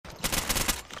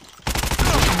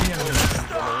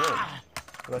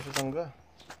Wala siya sangga.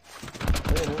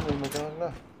 Ayun, may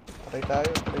magkakangga. Patay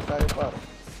tayo par.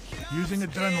 Using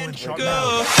adrenaline shot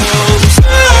now.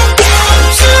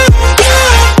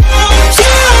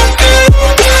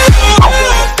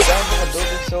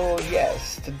 So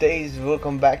yes,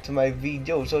 welcome back to my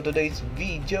video. So today's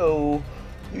video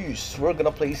is we're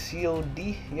gonna play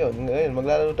COD. Yun, ngayon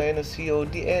maglalaro tayo ng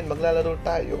COD and maglalaro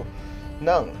tayo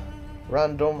ng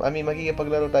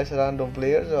magkikipaglaro tayo sa random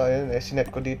player. So ayun,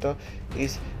 sinet ko dito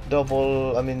is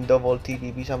double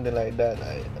TPP, something like that.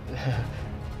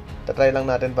 Tatry lang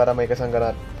natin para may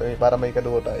kasangga natin, para may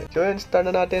kaduo tayo. So yun, start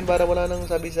na natin para wala nang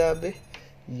sabi-sabi.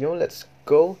 Yun, let's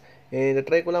go. And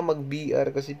try ko lang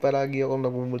mag-BR kasi palagi akong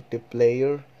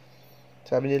nag-multiplayer.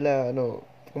 Sabi nila,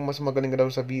 kung mas magaling ka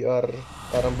daw sa BR,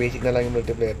 parang basic na lang yung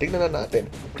multiplayer. Tignan natin.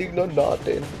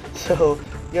 So,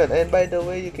 yun. And by the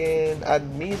way, you can add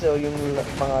me. So, yung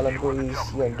pangalan ko is,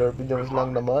 yun, Derpy Jones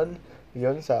lang naman.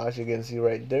 Yun, as you can see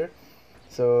right there.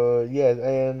 So, yes.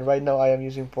 And right now, I am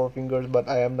using 4 fingers,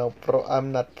 but I'm not pro.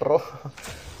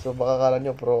 So, baka kala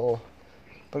nyo pro ko.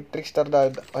 Pag trickstar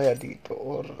dito,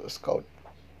 or scout.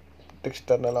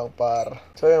 Trickstar na lang par.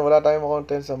 So yan, wala tayong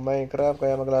content sa Minecraft,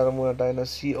 kaya maglaro muna tayo ng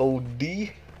COD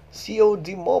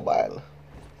Mobile,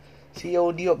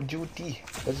 COD of Duty.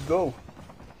 Let's go.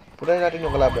 Punayin natin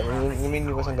yung kalaban,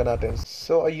 yung kasangga natin.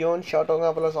 So ayun, shoutout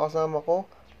nga pala sa kasama ko,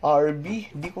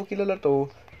 RB. Di ko kilala to.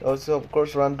 Also of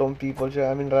course random people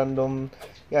siya. Random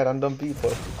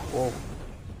people. Wow,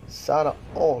 sana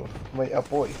all may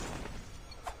apoy.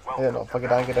 Ayan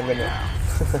pakitaan kitang ganyan.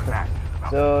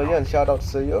 So yan, shoutout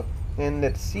sa iyo. And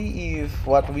let's see if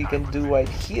what we can do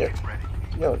right here.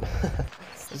 Yun.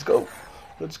 Let's go.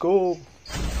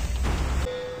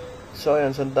 So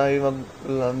ayan, saan tayo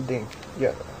mag-landing?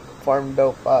 Yan, farm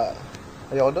daw pa.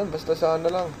 Ayoko doon, basta saan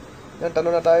na lang. Yan,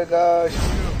 talo na tayo guys.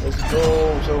 Let's go.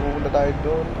 So pupunta tayo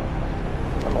doon.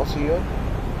 Ano kasi yun?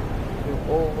 Yung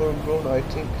overgrown, I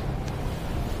think.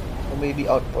 Or maybe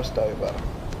outpost tayo ba?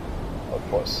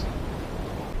 Outpost.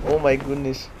 Oh my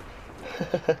goodness.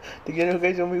 Tignan nyo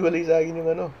guys, umiwalay sa akin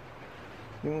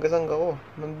yung kasangga ko.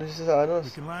 Nandun siya sa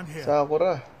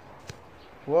Sakura.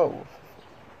 Wow.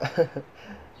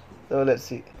 So let's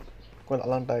see. Wala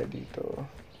lang tayo dito.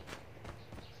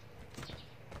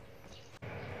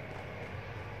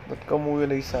 Ba't ka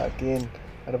umiwalay sa akin?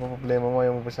 Ano pa problema mo,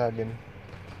 ayaw mo ba sa akin?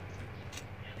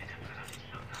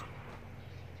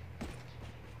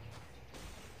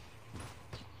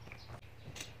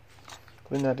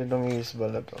 Kunin natin itong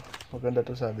isbal na to. Maganda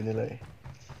to, sabi nila eh.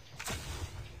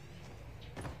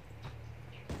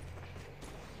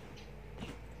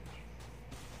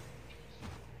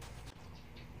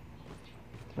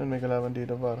 May kalaban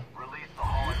dito par.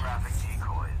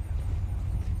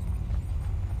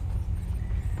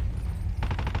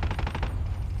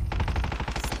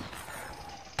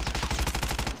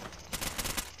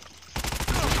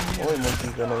 Oy,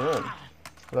 mantika na yun.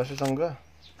 Wala siya sangga.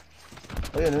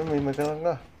 Ayun, may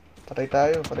kasangga. Patay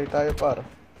tayo par.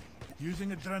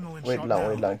 Wait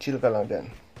lang, chill ka lang dyan.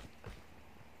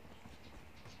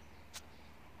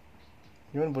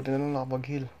 Yun, buti na lang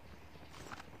nakapag-heal.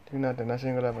 Tingnan natin, nasa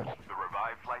yung kalaban.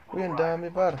 Uy, ang dami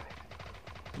par.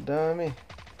 Ang dami.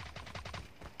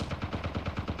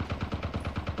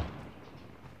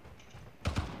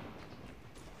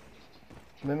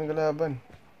 Ang daming kalaban.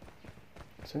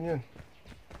 Saan yun?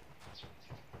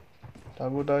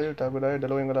 Tago tayo,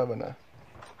 dalawang kalaban ah.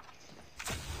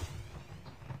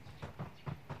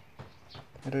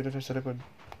 Ito sa likod.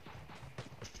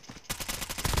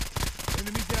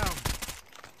 Enemy down.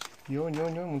 Yun,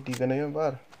 muntika na yun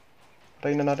par.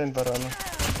 Try na natin para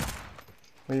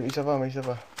May isa pa.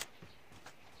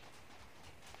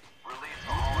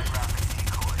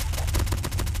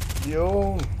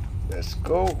 Yun, let's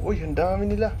go. Uy, ang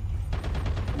dami nila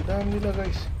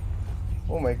guys.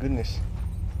 Oh my goodness.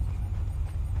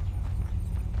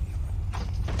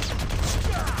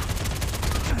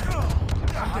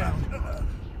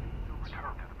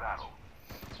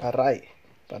 Aray,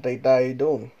 patay tayo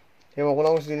doon. Ewan ko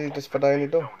lang kung siniligtas pa tayo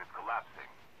nito.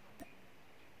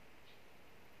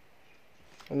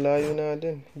 Ang layo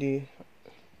natin. Hindi.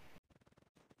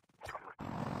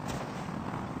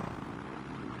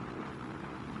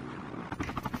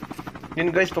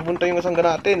 Yun guys, papunta yung kasangga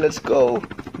natin. Let's go.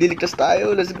 Diligtas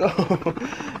tayo. Let's go.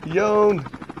 Yun.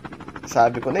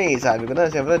 Sabi ko na.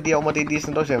 Siyempre, di ako matitiis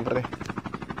na to. Siyempre.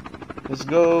 Let's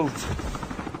go.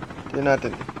 Tignan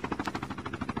natin.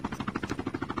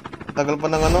 Tagal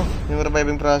pa ng yung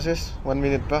reviving process. 1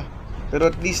 minute pa. Pero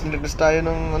at least niligtas tayo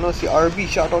ng si RB.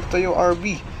 Shoutout tayo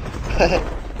RB.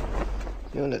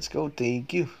 Yun, let's go.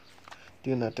 Thank you.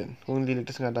 Tingnan natin kung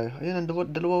liligtas nga tayo. Ayan,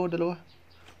 dalawa.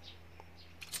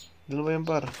 Dalawa yan,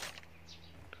 par.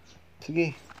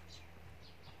 Sige.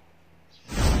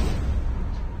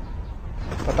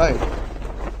 Patay.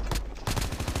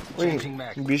 Uy,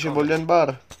 invisible yan,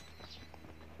 par.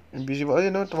 Invisible.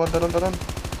 Ayun, no? Taron.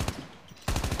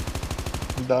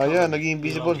 Daya, naging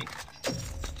invisible.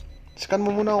 Scan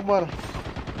mo muna ako, par.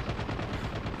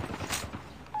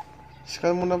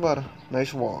 Scan muna, par.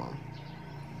 Nice one.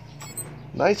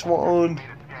 Nice one.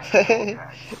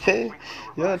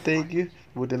 Yeah, thank you.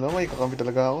 Buti lang, may kakampi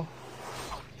talaga ako.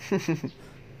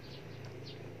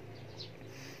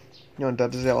 Yun,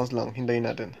 30 seconds lang. Hintayin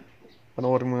natin.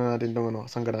 Panoorin muna natin itong ano,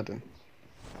 sangga natin.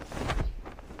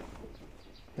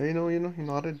 Ayun o, yung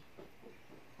nakarid.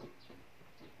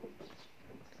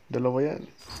 Dalawa yan.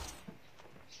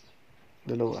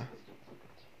 Dalawa.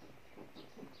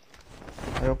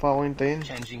 Ayaw pa ako hintayin.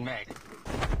 Changing mag.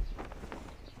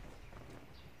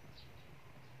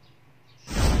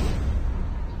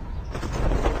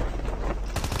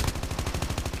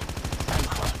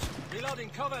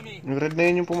 Reloading, cover me. Yung red na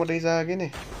yun yung pumatay sa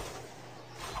akin eh.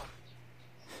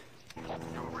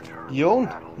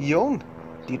 Yun.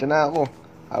 Dito na ako.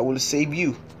 I will save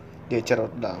you. Di,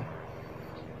 charot lang.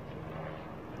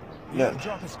 Yan.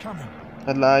 Drop is coming.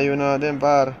 At layo na din,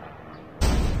 par.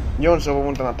 Yun, so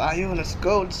pupunta na tayo. Let's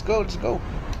go.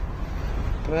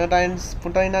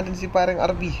 Puntahin natin si parang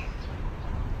RB.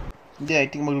 Hindi, I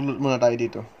think maglulot muna tayo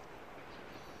dito.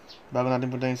 Bago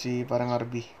natin puntahin si parang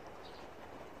RB.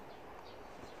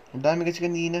 Ang dami kasi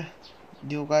kanina.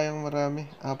 Hindi ko kayang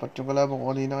marami. 4 yung kalabang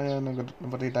ko kanina, kaya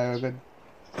napatay tayo agad.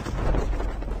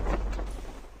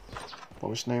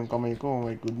 Pause na yung kamay ko. Oh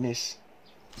my goodness.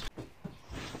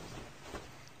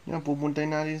 Yan,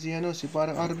 pupuntahin natin si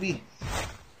parang RB.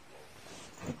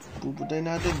 Pupuntahin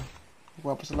natin.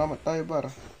 Magpapasalamat tayo,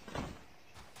 par.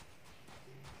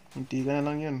 Hindi ka na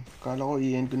lang yan. Kala ko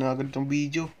i-end ko na agad itong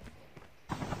video.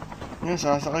 Yan,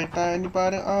 sasakay tayo ni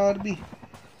parang RB.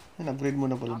 Yan, upgrade mo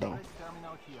na pala daw.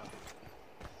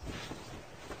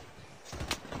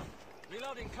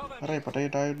 Aray, patay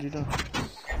tayo dito.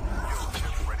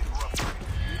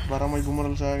 Parang may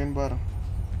bumaral sa akin, par.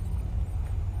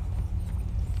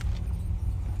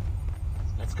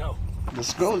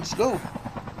 Let's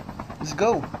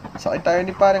go. Sakay tayo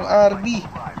ni parang RB.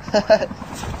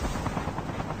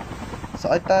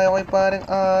 Sakay tayo kay parang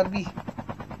RB.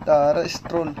 Tara,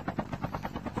 stroll.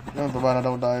 Yan, baba na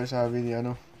daw tayo, sabi ni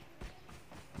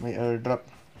may airdrop.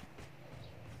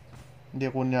 Hindi,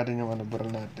 kunin natin yung barrel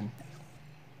natin.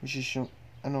 Which is yung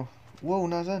wow,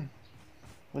 nasan?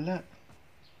 Wala.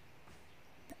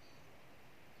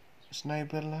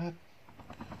 Sniper lahat.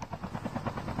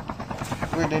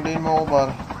 Wait, hintayin mo ako, par.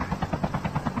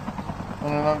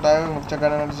 Ano lang tayo,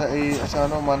 magtsaga na natin sa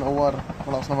man o war.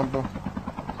 Malakas naman to.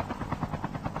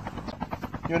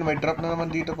 Yun, may drop na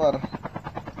naman dito, par.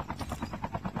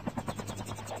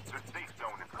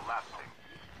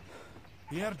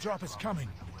 The airdrop is coming.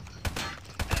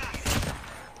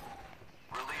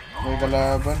 May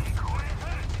kalaban.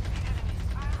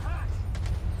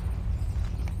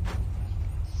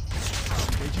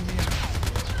 Engaging the enemy.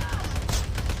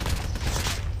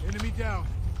 Enemy down.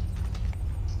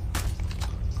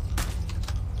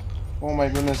 Oh my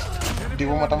goodness. Hindi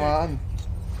ko matamaan.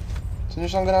 Saan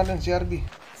yung sangga natin? Si RB.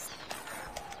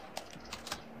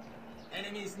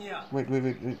 Enemies near. Wait.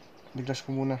 Ligtas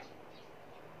ko muna.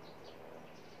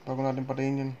 Bago natin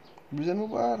patayin yun. Bilisan mo,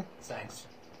 par. Thanks.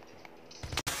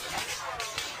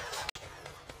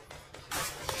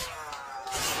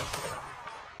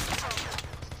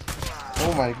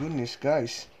 Oh my goodness,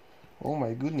 guys. Oh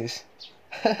my goodness.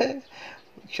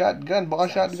 Shotgun. Baka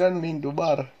shotgun main to,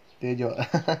 bar. Tejo.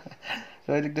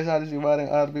 So, iligtas natin si parang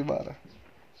RB, bar.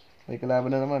 May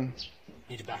kalaban na naman.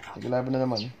 Need backup. May kalaban na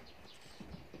naman.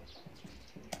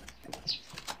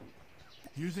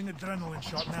 Using adrenaline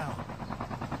shot now.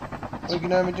 Uy,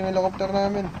 ginamit yung helicopter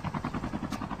namin.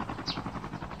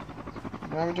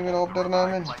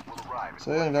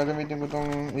 So, yun. Gagamitin ko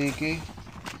tong AK.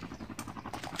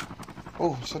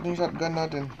 Oh, saan yung shotgun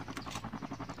natin?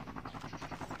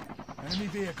 Enemy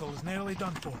vehicle is nearly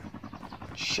done for.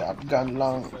 Shotgun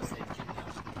lang.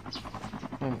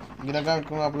 Ginagamit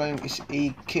ko nga pala yung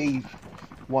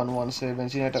AK-117.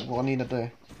 Sinetap ko kanina to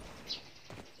eh.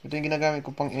 Ito yung ginagamit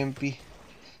ko pang MP.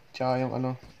 Tsaka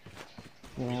yung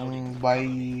yung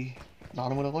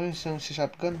nakalimutan ko yung si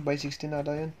shotgun. By 16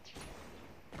 nata yun.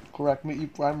 Correct me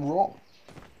if I'm wrong.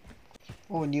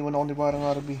 Oh, hindi man ako ni parang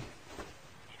RB.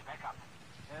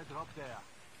 Airdrop there.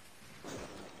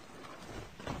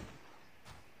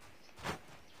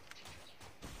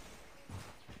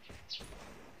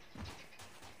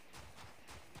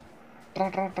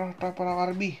 Tara,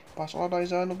 parang RB. Pasok na tayo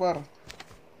sa par.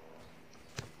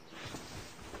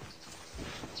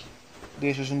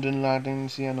 Di, susundan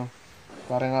natin si ano,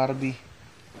 parang RB.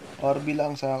 RB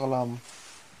lang sa kalam.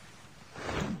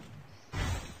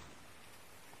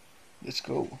 Let's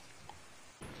go.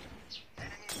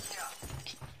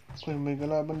 Uy, may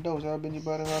kalaban daw, sabi ni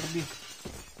parang RB.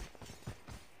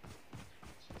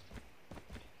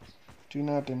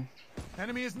 Tingnan natin.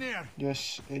 Enemy is near.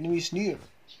 Yes, enemy is near.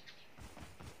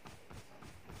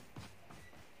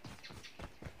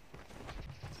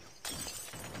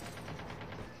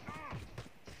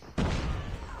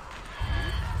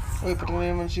 Uy, patay na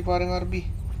naman si parang RB.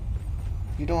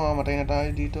 Dito, mamamatay na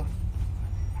tayo dito.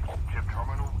 Chip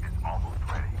terminal is almost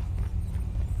ready.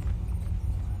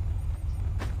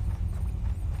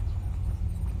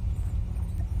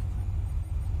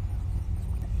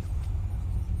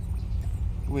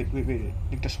 Wait.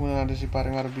 Ligtas muna natin si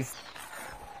parang RB.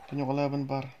 Ito yung kalaban,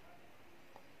 par.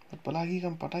 Ba't palagi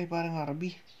kang patay, parang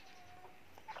RB?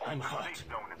 I'm hurt.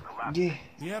 Zone is collapsing. Hindi.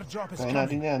 The airdrop is Kaya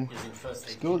natin coming. yan. Using first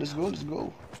aid. Let's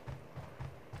go.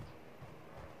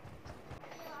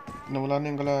 Nawala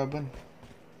na yung kalaban.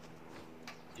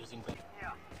 Using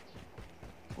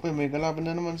Uy, may kalaban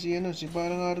na naman si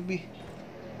parang RB.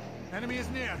 Enemy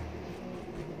is near.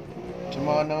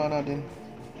 Samahan na nga natin.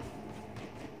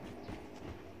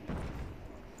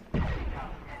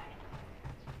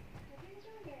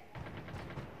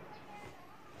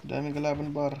 Daming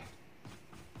kalaban, bar.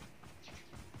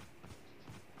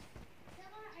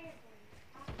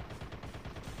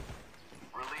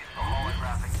 Release the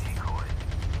holographic decoy.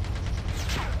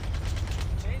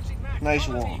 changing mag. Nice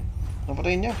Cover one. me.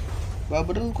 Napatay niya.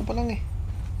 Babadalon ko pa lang eh.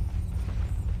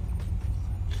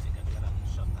 Using a grenade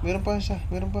shot now. Meron pa isa.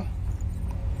 Meron pa.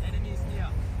 Enemy is near.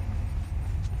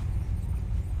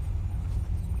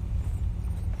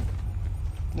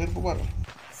 Meron pa, bar.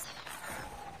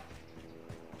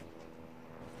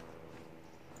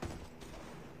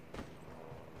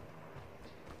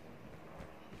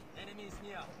 Enemy is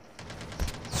near.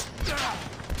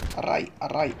 Aray.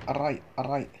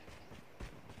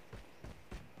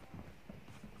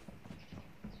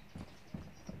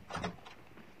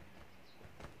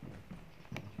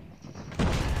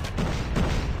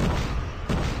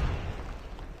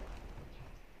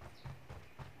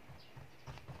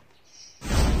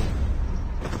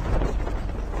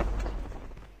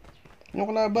 Yung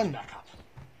kalaban. Back up.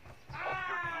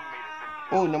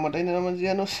 Oh, namatay na naman si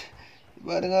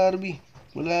parang RB.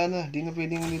 Wala na. Di na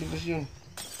pwedeng liligtas yun.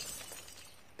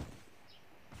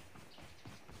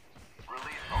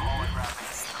 Release the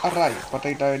holographic. Aray,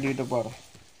 patay tayo dito, par.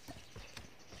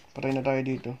 Patay na tayo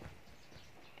dito.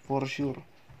 For sure.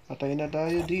 Patay na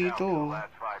tayo dito.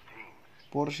 Last 5 teams.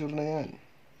 For sure na yan.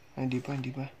 Ay, hindi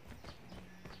pa.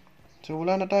 So,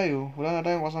 wala na tayong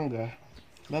kasangga.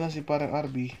 Wala na si parang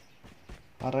RB.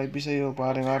 RIP sa'yo,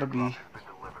 parang RB. Been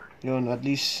delivered. Yun, at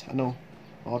least,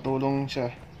 makatulong siya.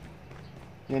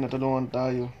 Yun, natulungan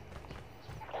tayo.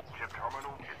 Chip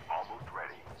terminal is almost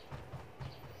ready.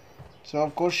 So,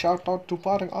 of course, shout out to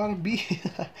parang RB.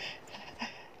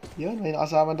 Yun, may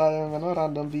nakasama tayong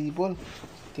random people.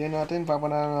 Tingnan natin,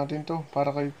 papanahan natin to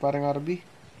para kay parang RB.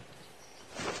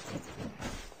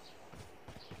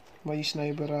 May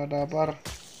sniper ata, par. The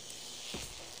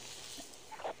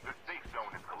safe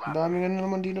zone is Ang collapsing. daming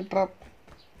naman dito trap.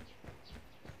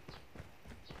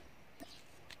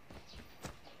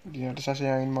 Hindi natin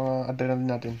sasayangin mga adrenaline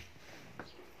natin.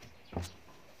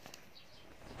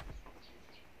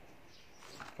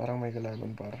 Parang may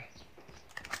kalaban, par.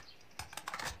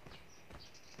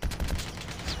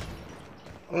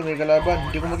 Ay, may kalaban.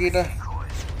 Hindi ko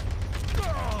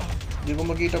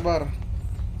makita, par.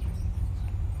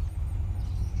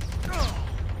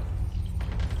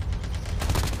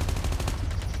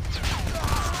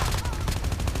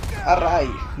 Aray!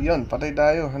 Yun, patay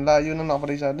tayo. Ang layo na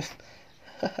nakapatay sa atin.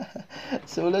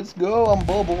 So, let's go! Ang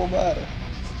bobo ko, bar.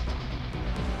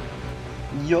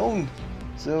 Yun!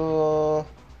 So,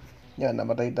 yan,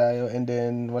 namatay tayo and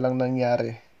then walang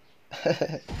nangyari.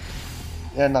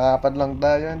 Yan, nakapad lang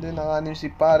tayo and then nakanim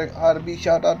si parang RB.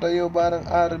 Shoutout tayo, parang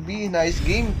RB. Nice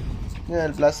game!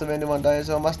 Yan, plus 71 tayo.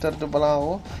 So, master 2 pa lang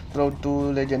ako. Road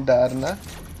to legendary na.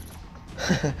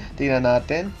 Tingnan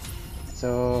natin.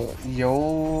 So,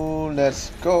 yo, let's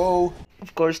go.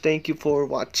 Of course, thank you for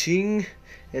watching.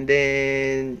 And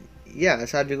then, yeah,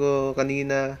 sabi ko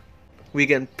kanina, we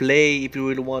can play if you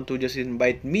really want to, just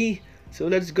invite me. So,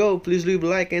 let's go. Please leave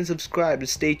a like and subscribe and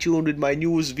stay tuned with my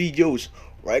newest videos.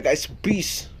 Alright, guys,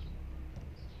 peace.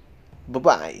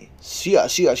 Bye-bye. See ya.